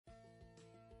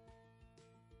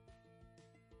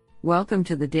Welcome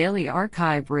to the Daily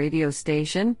Archive radio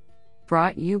station,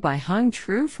 brought you by Hung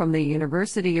Tru from the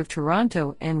University of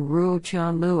Toronto and Ruo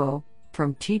Chan Luo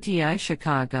from TTI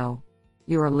Chicago.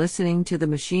 You are listening to the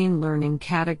Machine Learning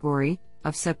category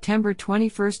of September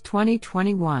 21,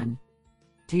 2021.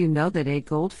 Do you know that a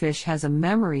goldfish has a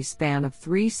memory span of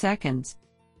 3 seconds?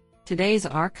 Today's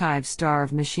archive star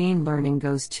of machine learning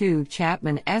goes to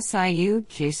Chapman Siu,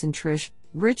 Jason Trish,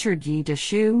 Richard Yi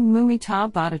Dashu,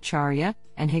 Mumita Bhattacharya,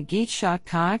 and Hagit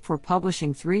Kai for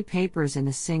publishing 3 papers in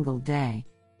a single day.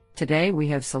 Today we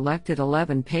have selected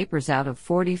 11 papers out of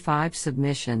 45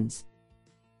 submissions.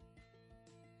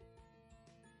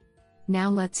 Now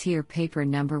let's hear paper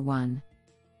number 1.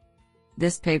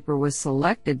 This paper was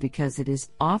selected because it is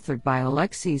authored by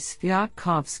Alexei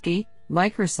Sviatkovsky,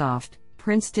 Microsoft,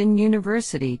 Princeton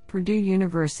University, Purdue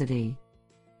University.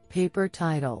 Paper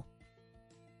title: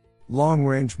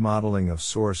 Long-range modeling of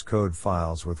source code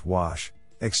files with WASH,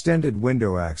 extended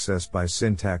window access by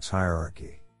syntax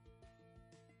hierarchy.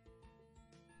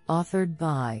 Authored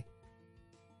by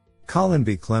Colin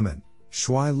B. Clement,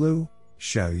 Shuai Liu,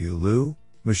 Xiaoyu Liu,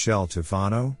 Michelle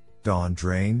Tufano, Dawn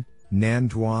Drain, Nan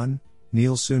Duan,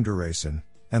 Neil Sundaresan,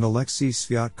 and Alexei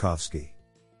Sviatkovsky.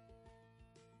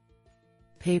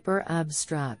 Paper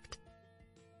abstract: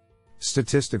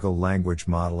 Statistical language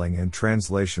modeling and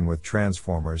translation with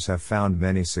transformers have found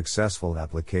many successful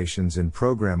applications in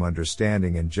program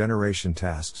understanding and generation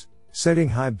tasks, setting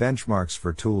high benchmarks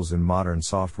for tools in modern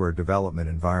software development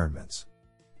environments.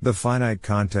 The finite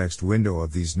context window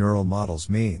of these neural models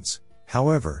means,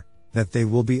 however, that they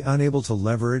will be unable to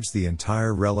leverage the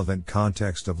entire relevant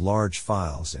context of large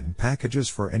files and packages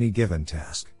for any given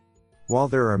task. While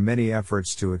there are many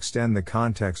efforts to extend the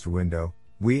context window,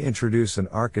 we introduce an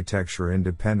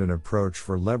architecture-independent approach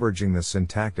for leveraging the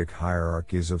syntactic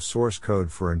hierarchies of source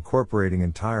code for incorporating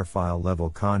entire file-level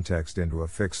context into a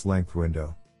fixed-length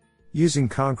window. Using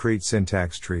concrete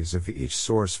syntax trees of each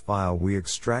source file, we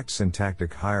extract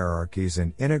syntactic hierarchies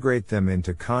and integrate them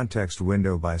into context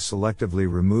window by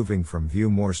selectively removing from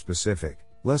view more specific,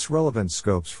 less relevant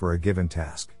scopes for a given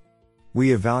task.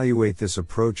 We evaluate this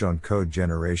approach on code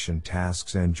generation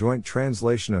tasks and joint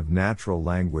translation of natural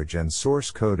language and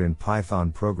source code in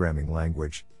Python programming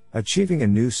language, achieving a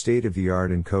new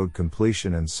state-of-the-art in code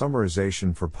completion and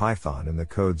summarization for Python in the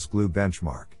Codes Glue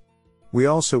benchmark. We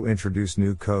also introduce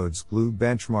new Codes Glue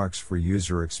benchmarks for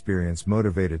user experience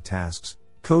motivated tasks,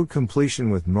 code completion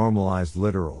with normalized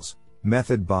literals,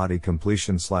 method body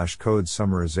completion / code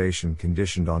summarization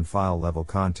conditioned on file level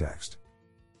context.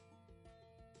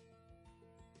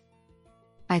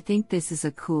 I think this is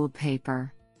a cool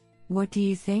paper. What do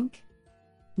you think?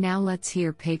 Now let's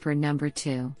hear paper number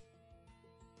 2.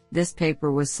 This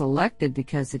paper was selected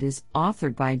because it is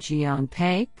authored by Jian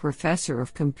Pei, Professor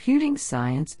of Computing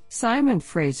Science, Simon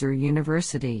Fraser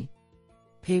University.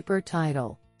 Paper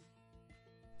title: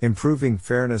 Improving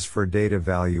Fairness for Data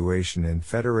Valuation in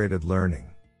Federated Learning.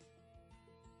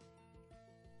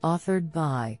 Authored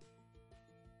by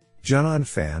Jianan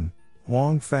Fan,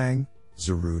 Huang Fang,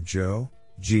 Ziru Zhou,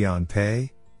 Jian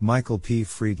Pei, Michael P.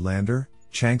 Friedlander,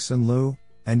 Changsun Liu,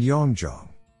 and Yong Zhang.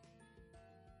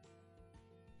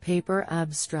 Paper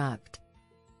abstract: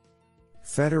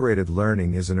 Federated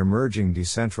learning is an emerging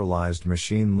decentralized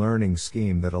machine learning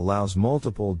scheme that allows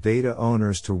multiple data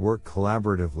owners to work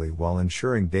collaboratively while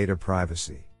ensuring data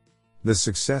privacy. The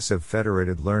success of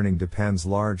federated learning depends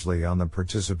largely on the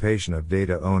participation of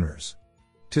data owners.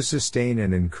 To sustain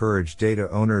and encourage data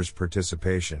owners'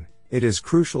 participation, it is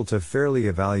crucial to fairly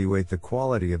evaluate the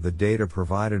quality of the data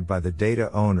provided by the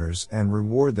data owners and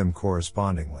reward them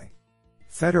correspondingly.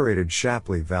 Federated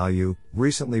Shapley value,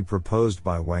 recently proposed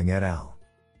by Wang et al.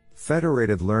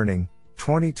 Federated Learning,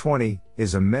 2020,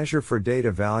 is a measure for data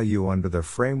value under the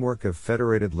framework of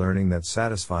federated learning that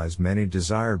satisfies many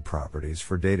desired properties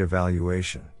for data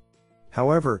valuation.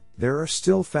 However, there are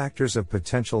still factors of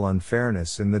potential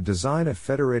unfairness in the design of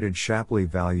federated Shapley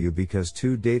value because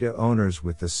 2 data owners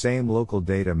with the same local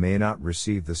data may not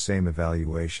receive the same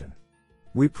evaluation.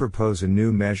 We propose a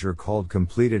new measure called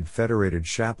Completed Federated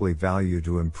Shapley Value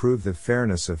to improve the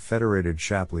fairness of federated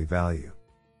Shapley value.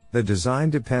 The design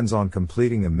depends on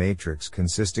completing a matrix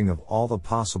consisting of all the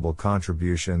possible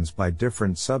contributions by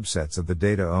different subsets of the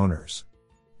data owners.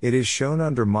 It is shown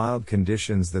under mild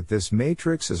conditions that this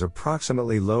matrix is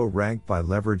approximately low rank by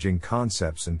leveraging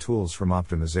concepts and tools from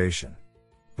optimization.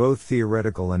 Both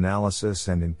theoretical analysis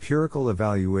and empirical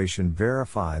evaluation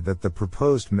verify that the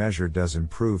proposed measure does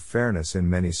improve fairness in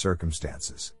many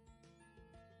circumstances.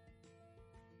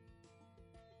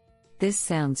 This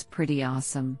sounds pretty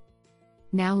awesome.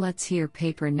 Now let's hear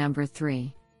paper number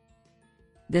 3.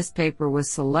 This paper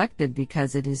was selected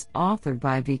because it is authored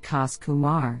by Vikas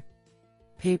Kumar.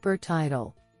 Paper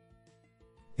title: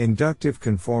 Inductive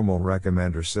Conformal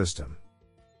Recommender System.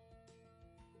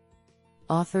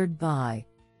 Authored by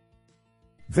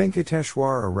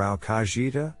Venkateshwara Rao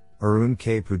Kajita, Arun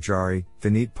K. Pujari,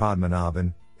 Vineet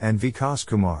Padmanabhan, and Vikas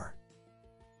Kumar.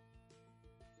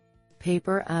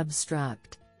 Paper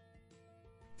abstract: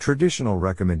 Traditional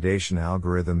recommendation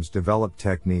algorithms develop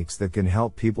techniques that can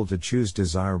help people to choose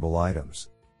desirable items.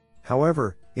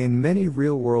 However, in many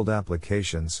real-world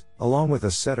applications, along with a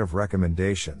set of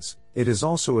recommendations, it is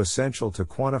also essential to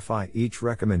quantify each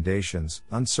recommendation's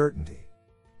uncertainty.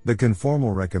 The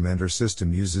conformal recommender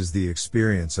system uses the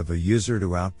experience of a user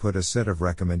to output a set of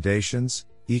recommendations,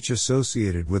 each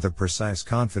associated with a precise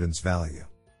confidence value.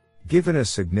 Given a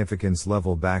significance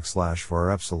level \/ for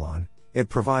epsilon, it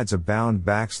provides a bound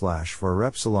 \/ for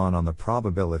epsilon on the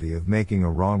probability of making a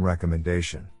wrong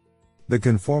recommendation. The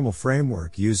conformal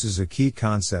framework uses a key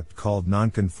concept called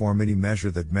nonconformity measure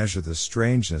that measures the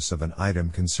strangeness of an item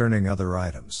concerning other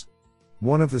items.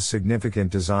 One of the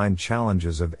significant design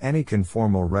challenges of any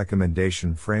conformal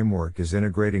recommendation framework is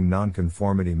integrating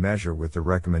nonconformity measure with the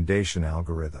recommendation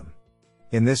algorithm.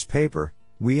 In this paper,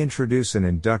 we introduce an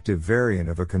inductive variant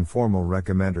of a conformal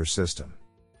recommender system.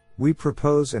 We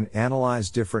propose and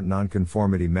analyze different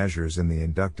nonconformity measures in the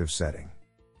inductive setting.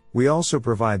 We also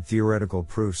provide theoretical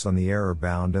proofs on the error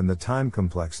bound and the time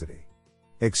complexity.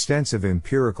 Extensive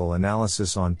empirical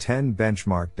analysis on 10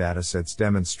 benchmark datasets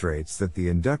demonstrates that the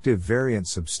inductive variant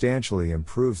substantially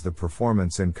improves the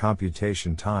performance and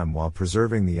computation time while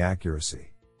preserving the accuracy.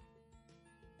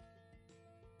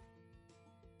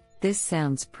 This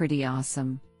sounds pretty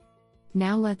awesome.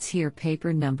 Now let's hear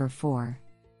paper number 4.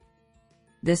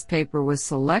 This paper was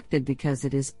selected because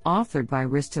it is authored by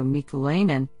Risto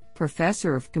Mikulainen,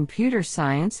 Professor of Computer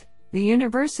Science, the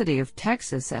University of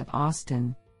Texas at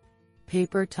Austin.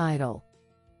 Paper title: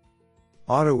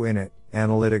 AutoInit,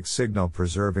 Analytic Signal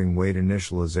Preserving Weight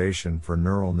Initialization for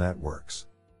Neural Networks.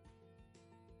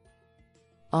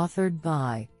 Authored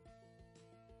by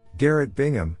Garrett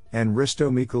Bingham and Risto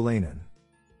Mikulainen.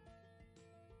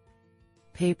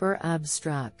 Paper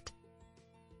abstract: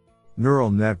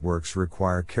 Neural networks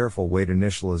require careful weight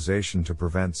initialization to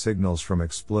prevent signals from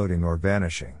exploding or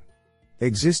vanishing.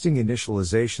 Existing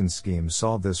initialization schemes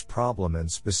solve this problem in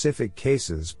specific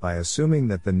cases by assuming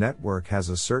that the network has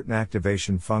a certain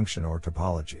activation function or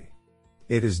topology.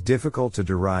 It is difficult to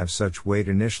derive such weight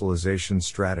initialization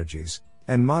strategies,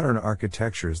 and modern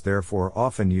architectures therefore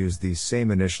often use these same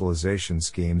initialization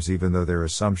schemes even though their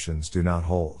assumptions do not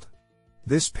hold.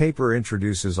 This paper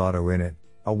introduces AutoInit,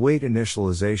 a weight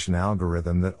initialization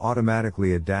algorithm that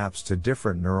automatically adapts to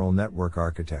different neural network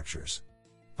architectures.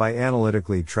 By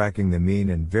analytically tracking the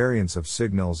mean and variance of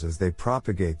signals as they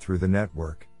propagate through the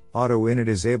network, AutoInit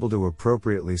is able to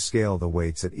appropriately scale the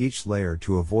weights at each layer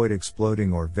to avoid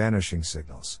exploding or vanishing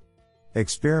signals.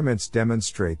 Experiments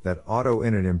demonstrate that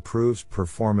AutoInit improves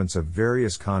performance of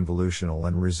various convolutional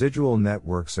and residual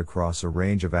networks across a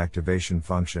range of activation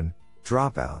function,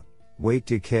 dropout, weight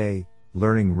decay,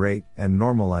 learning rate, and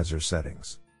normalizer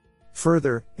settings.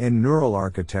 Further, in neural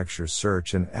architecture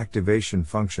search and activation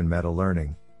function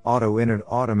meta-learning, AutoInit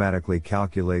automatically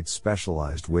calculates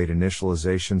specialized weight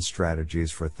initialization strategies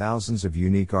for thousands of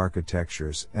unique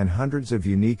architectures and hundreds of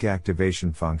unique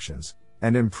activation functions,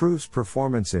 and improves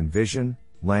performance in vision,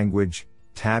 language,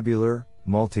 tabular,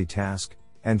 multitask,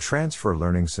 and transfer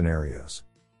learning scenarios.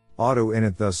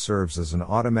 AutoInit thus serves as an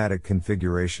automatic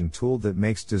configuration tool that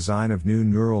makes design of new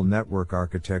neural network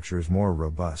architectures more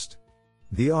robust.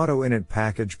 The AutoInit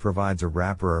package provides a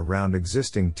wrapper around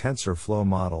existing TensorFlow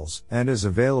models and is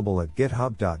available at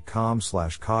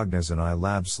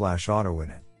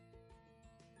github.com/cognizant-ilab/AutoInit.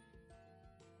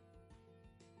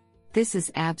 This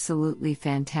is absolutely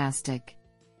fantastic.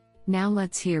 Now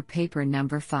let's hear paper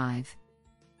number 5.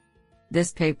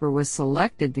 This paper was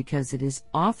selected because it is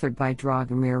authored by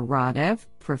Dragomir Radev,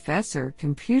 Professor,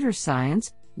 Computer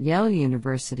Science, Yale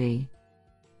University.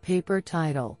 Paper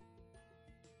title: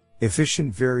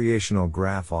 Efficient Variational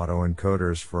Graph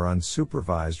Autoencoders for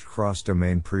Unsupervised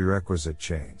Cross-Domain Prerequisite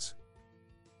Chains.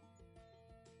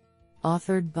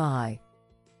 Authored by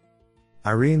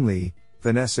Irene Lee,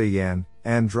 Vanessa Yan,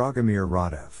 and Dragomir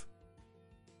Radev.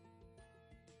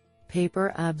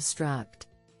 Paper abstract: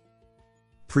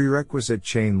 Prerequisite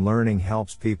chain learning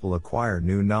helps people acquire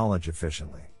new knowledge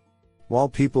efficiently. While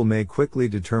people may quickly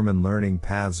determine learning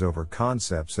paths over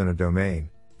concepts in a domain,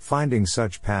 finding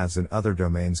such paths in other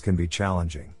domains can be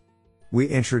challenging. We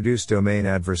introduce domain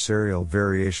adversarial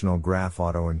variational graph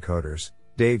autoencoders,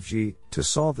 DAVG, to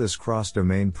solve this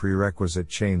cross-domain prerequisite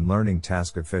chain learning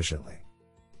task efficiently.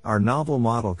 Our novel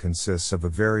model consists of a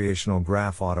variational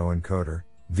graph autoencoder,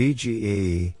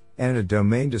 VGAE, and a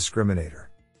domain discriminator.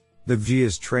 The VG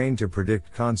is trained to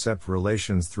predict concept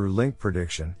relations through link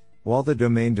prediction, while the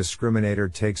domain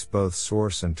discriminator takes both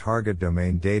source and target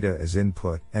domain data as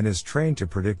input and is trained to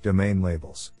predict domain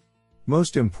labels.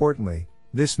 Most importantly,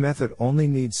 this method only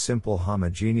needs simple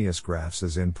homogeneous graphs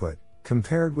as input,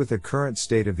 compared with the current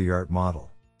state-of-the-art model.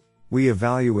 We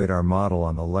evaluate our model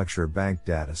on the lecture bank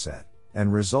dataset,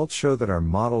 and results show that our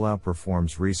model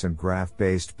outperforms recent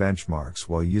graph-based benchmarks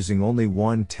while using only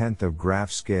 1/10 of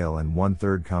graph scale and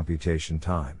 1/3 computation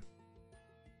time.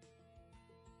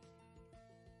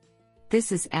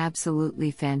 This is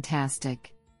absolutely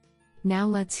fantastic. Now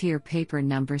let's hear paper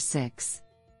number 6.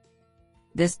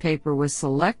 This paper was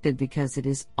selected because it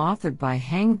is authored by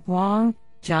Heng Huang,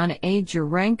 John A.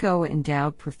 Jurenko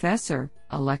Endowed Professor,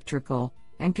 Electrical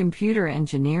and Computer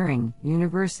Engineering,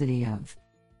 University of.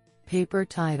 Paper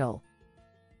title: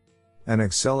 An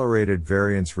accelerated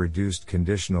variance reduced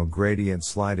conditional gradient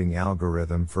sliding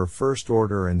algorithm for first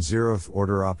order and zeroth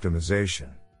order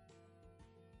optimization.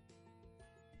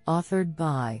 Authored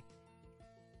by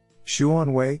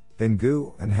Xuan Wei, Bin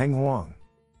Gu, and Heng Huang.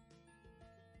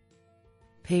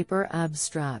 Paper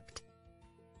abstract: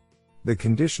 The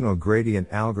conditional gradient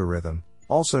algorithm,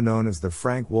 also known as the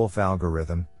Frank-Wolf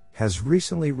algorithm, has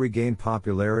recently regained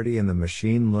popularity in the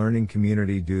machine learning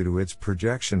community due to its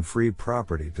projection-free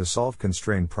property to solve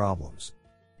constrained problems.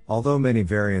 Although many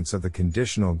variants of the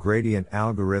conditional gradient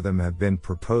algorithm have been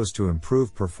proposed to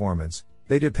improve performance,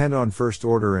 they depend on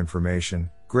first-order information,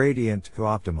 gradient, to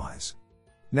optimize.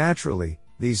 Naturally,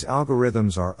 these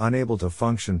algorithms are unable to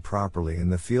function properly in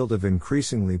the field of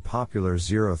increasingly popular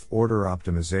zeroth-order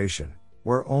optimization,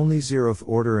 where only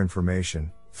zeroth-order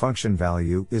information, function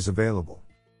value, is available.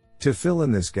 To fill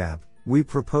in this gap, we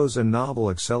propose a novel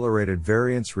accelerated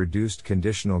variance-reduced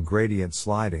conditional gradient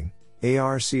sliding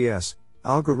 (ARCS)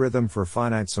 algorithm for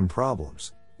finite-sum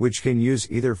problems, which can use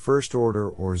either first-order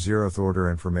or zeroth-order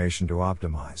information to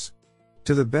optimize.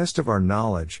 To the best of our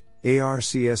knowledge,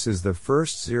 ARCS is the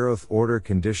first zeroth-order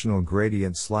conditional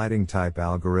gradient sliding type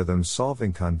algorithm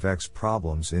solving convex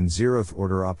problems in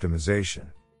zeroth-order optimization.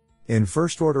 In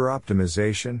first-order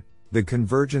optimization, the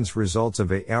convergence results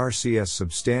of ARCS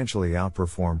substantially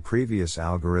outperform previous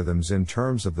algorithms in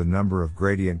terms of the number of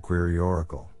gradient query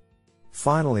oracle.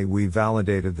 Finally, we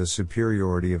validated the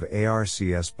superiority of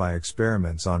ARCS by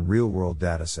experiments on real-world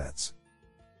datasets.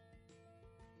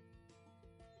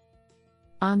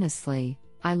 Honestly,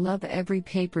 I love every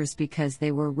papers because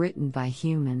they were written by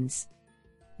humans.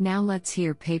 Now let's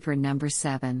hear paper number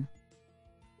 7.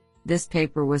 This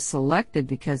paper was selected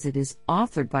because it is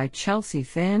authored by Chelsea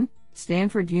Finn,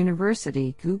 Stanford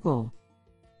University, Google.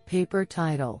 Paper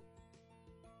title: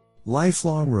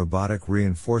 Lifelong robotic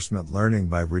reinforcement learning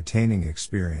by retaining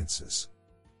experiences.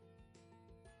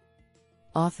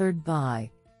 Authored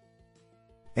by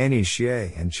Annie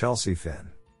Xie and Chelsea Finn.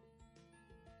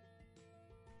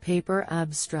 Paper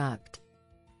abstract: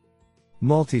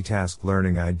 Multitask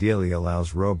learning ideally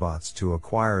allows robots to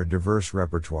acquire a diverse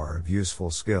repertoire of useful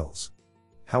skills.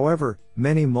 However,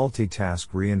 many multitask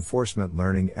reinforcement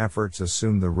learning efforts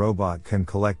assume the robot can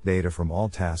collect data from all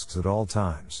tasks at all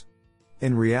times.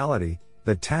 In reality,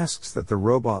 the tasks that the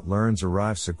robot learns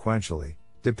arrive sequentially,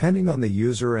 depending on the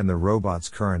user and the robot's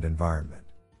current environment.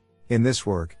 In this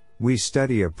work, we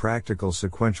study a practical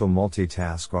sequential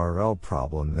multitask RL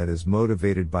problem that is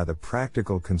motivated by the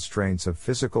practical constraints of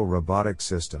physical robotic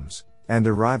systems, and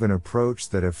derive an approach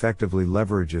that effectively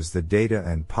leverages the data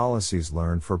and policies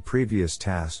learned for previous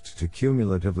tasks to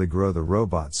cumulatively grow the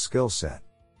robot's skill set.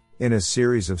 In a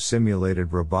series of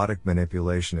simulated robotic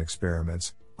manipulation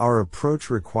experiments, our approach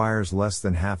requires less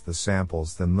than half the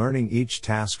samples than learning each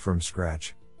task from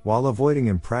scratch, while avoiding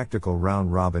impractical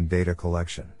round-robin data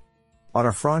collection. On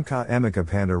a Franca Emica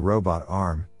Panda robot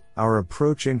arm, our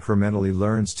approach incrementally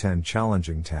learns 10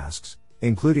 challenging tasks,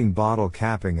 including bottle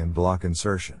capping and block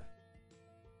insertion.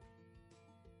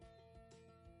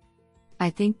 I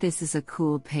think this is a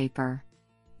cool paper.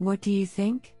 What do you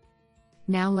think?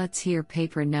 Now let's hear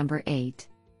paper number 8.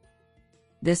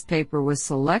 This paper was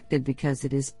selected because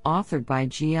it is authored by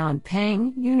Jian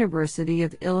Peng, University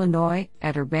of Illinois,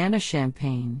 at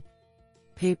Urbana-Champaign.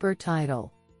 Paper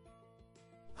title: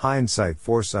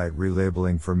 Hindsight-foresight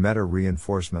relabeling for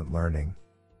meta-reinforcement learning.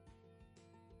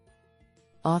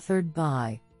 Authored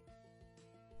by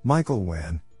Michael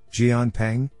Wan, Jian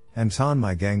Peng, and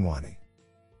Tanmai Gangwani.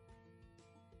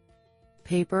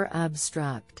 Paper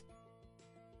abstract: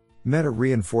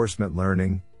 Meta-reinforcement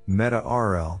learning,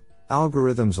 meta-RL,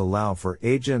 algorithms allow for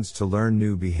agents to learn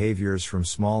new behaviors from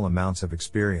small amounts of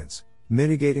experience,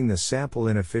 mitigating the sample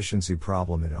inefficiency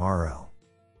problem in RL.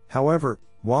 However,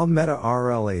 while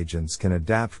meta-RL agents can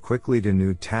adapt quickly to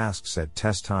new tasks at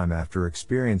test time after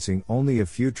experiencing only a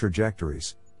few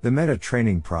trajectories, the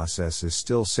meta-training process is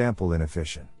still sample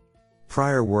inefficient.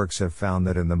 Prior works have found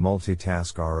that in the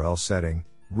multitask RL setting,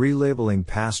 relabeling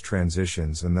past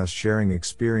transitions and thus sharing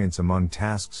experience among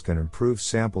tasks can improve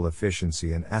sample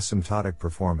efficiency and asymptotic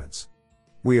performance.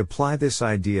 We apply this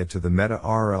idea to the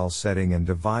meta-RL setting and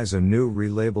devise a new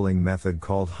relabeling method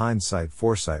called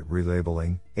hindsight-foresight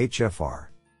relabeling, HFR.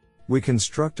 We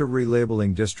construct a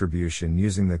relabeling distribution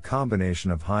using the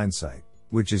combination of hindsight,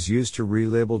 which is used to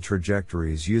relabel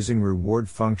trajectories using reward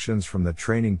functions from the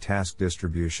training task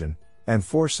distribution, and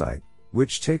foresight,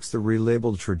 which takes the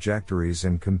relabeled trajectories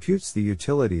and computes the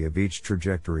utility of each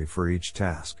trajectory for each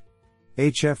task.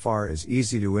 HFR is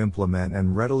easy to implement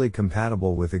and readily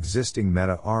compatible with existing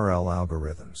meta-RL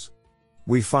algorithms.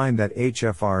 We find that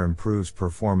HFR improves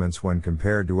performance when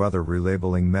compared to other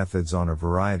relabeling methods on a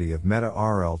variety of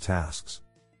meta-RL tasks.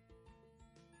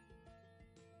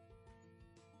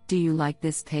 Do you like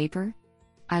this paper?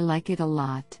 I like it a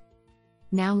lot.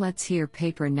 Now let's hear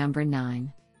paper number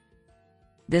 9.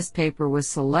 This paper was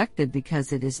selected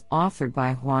because it is authored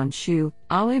by Huan Xu,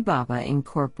 Alibaba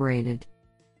Incorporated.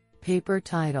 Paper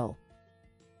title: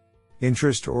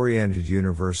 Interest-Oriented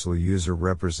Universal User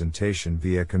Representation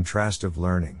via Contrastive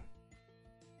Learning.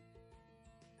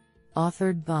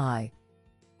 Authored by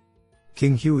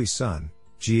Qinghui Sun,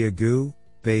 Jia Gu,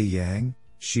 Bei Yang,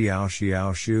 Xiao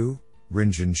Xu,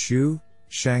 Rinjin Xu,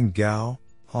 Shang Gao,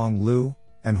 Hong Lu,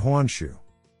 and Huan Xu.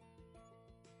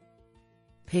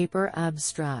 Paper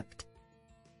abstract: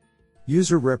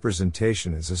 User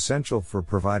representation is essential for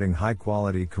providing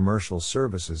high-quality commercial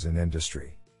services in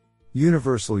industry.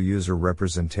 Universal user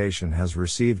representation has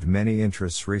received many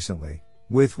interests recently,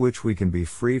 with which we can be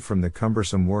free from the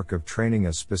cumbersome work of training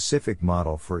a specific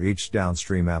model for each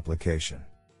downstream application.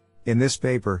 In this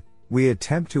paper, we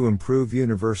attempt to improve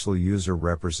universal user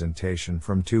representation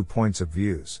from 2 points of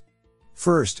views.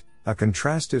 First, a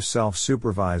contrastive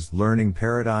self-supervised learning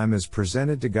paradigm is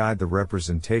presented to guide the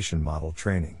representation model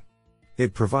training.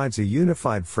 It provides a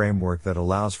unified framework that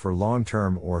allows for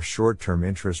long-term or short-term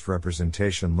interest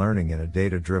representation learning in a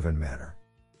data-driven manner.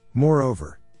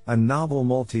 Moreover, a novel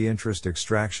multi-interest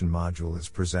extraction module is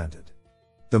presented.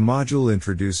 The module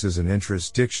introduces an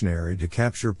interest dictionary to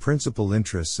capture principal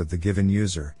interests of the given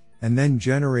user, and then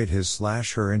generate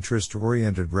his/her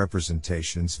interest-oriented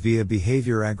representations via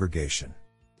behavior aggregation.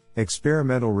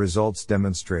 Experimental results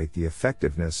demonstrate the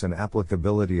effectiveness and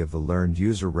applicability of the learned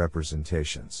user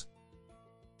representations.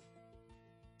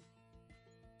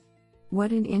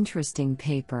 What an interesting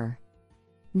paper.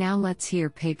 Now let's hear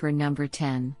paper number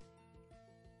 10.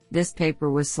 This paper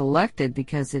was selected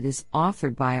because it is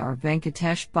authored by R.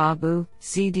 Venkatesh Babu,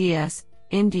 CDS,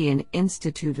 Indian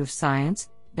Institute of Science,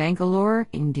 Bangalore,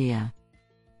 India.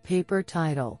 Paper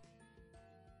title: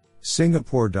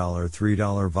 Singapore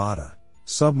 $3 VADA,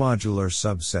 Submodular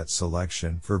Subset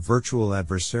Selection for Virtual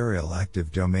Adversarial Active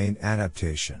Domain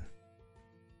Adaptation.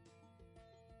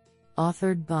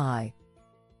 Authored by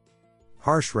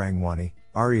Harsh Rangwani,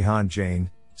 Arihan Jain,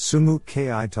 Sumut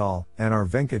K. Ital, and R.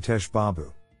 Venkatesh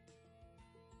Babu.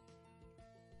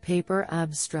 Paper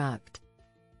abstract: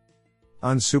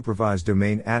 Unsupervised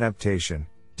domain adaptation,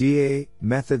 DA,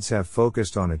 methods have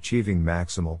focused on achieving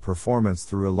maximal performance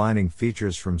through aligning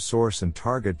features from source and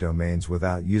target domains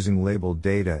without using labeled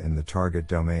data in the target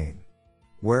domain.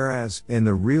 Whereas, in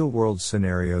the real-world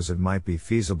scenarios it might be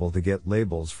feasible to get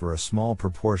labels for a small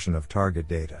proportion of target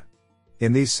data.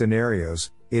 In these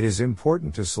scenarios, it is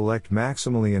important to select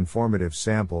maximally informative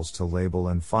samples to label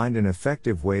and find an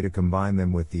effective way to combine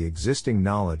them with the existing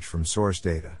knowledge from source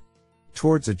data.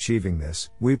 Towards achieving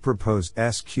this, we propose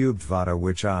S-cubed VADA,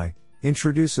 which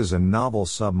introduces a novel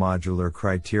submodular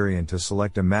criterion to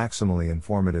select a maximally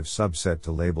informative subset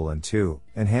to label, and 2,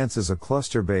 enhances a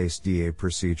cluster-based DA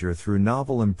procedure through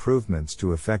novel improvements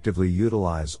to effectively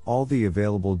utilize all the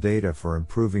available data for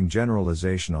improving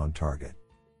generalization on target.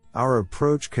 Our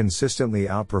approach consistently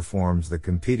outperforms the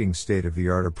competing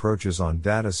state-of-the-art approaches on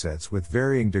datasets with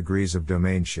varying degrees of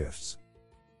domain shifts.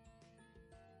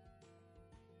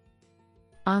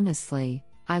 Honestly,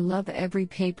 I love every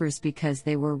papers because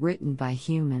they were written by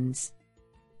humans.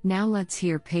 Now let's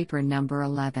hear paper number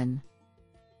 11.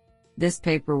 This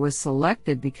paper was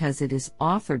selected because it is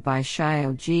authored by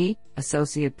Xiao Ji,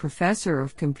 Associate Professor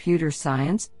of Computer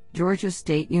Science, Georgia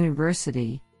State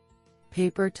University.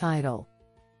 Paper title: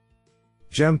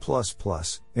 GEM++,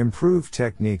 Improved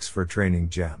Techniques for Training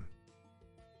GEM.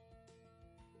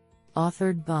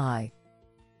 Authored by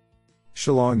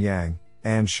Shilong Yang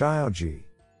and Xiao Ji.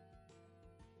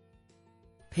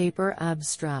 Paper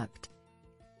abstract.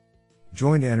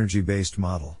 Joint Energy-Based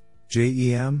Model,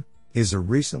 JEM, is a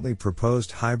recently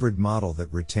proposed hybrid model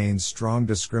that retains strong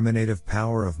discriminative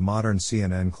power of modern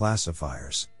CNN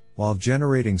classifiers, while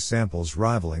generating samples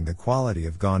rivaling the quality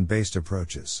of GAN-based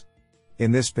approaches.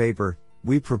 In this paper,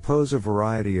 we propose a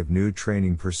variety of new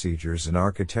training procedures and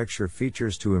architecture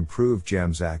features to improve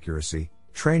GEM's accuracy,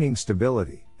 training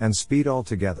stability, and speed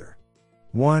altogether.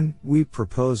 1. We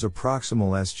propose a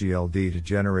proximal SGLD to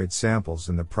generate samples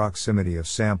in the proximity of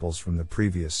samples from the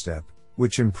previous step,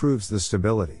 which improves the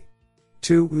stability.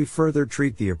 2. We further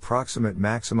treat the approximate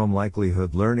maximum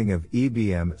likelihood learning of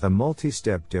EBM as a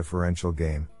multi-step differential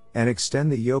game, and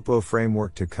extend the YOPO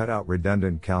framework to cut out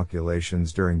redundant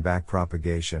calculations during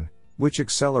backpropagation, which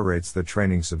accelerates the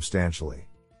training substantially.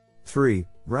 3.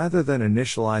 Rather than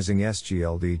initializing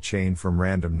SGLD chain from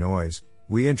random noise,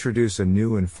 we introduce a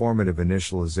new informative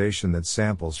initialization that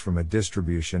samples from a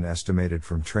distribution estimated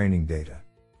from training data.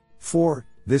 4.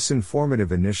 This informative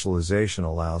initialization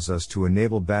allows us to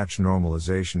enable batch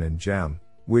normalization in GEM,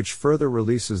 which further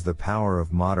releases the power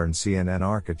of modern CNN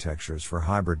architectures for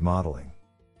hybrid modeling.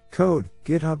 Code,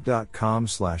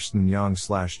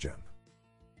 github.com/nyang/gem.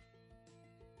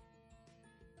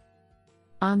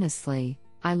 Honestly,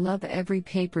 I love every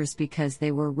papers because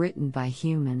they were written by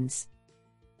humans.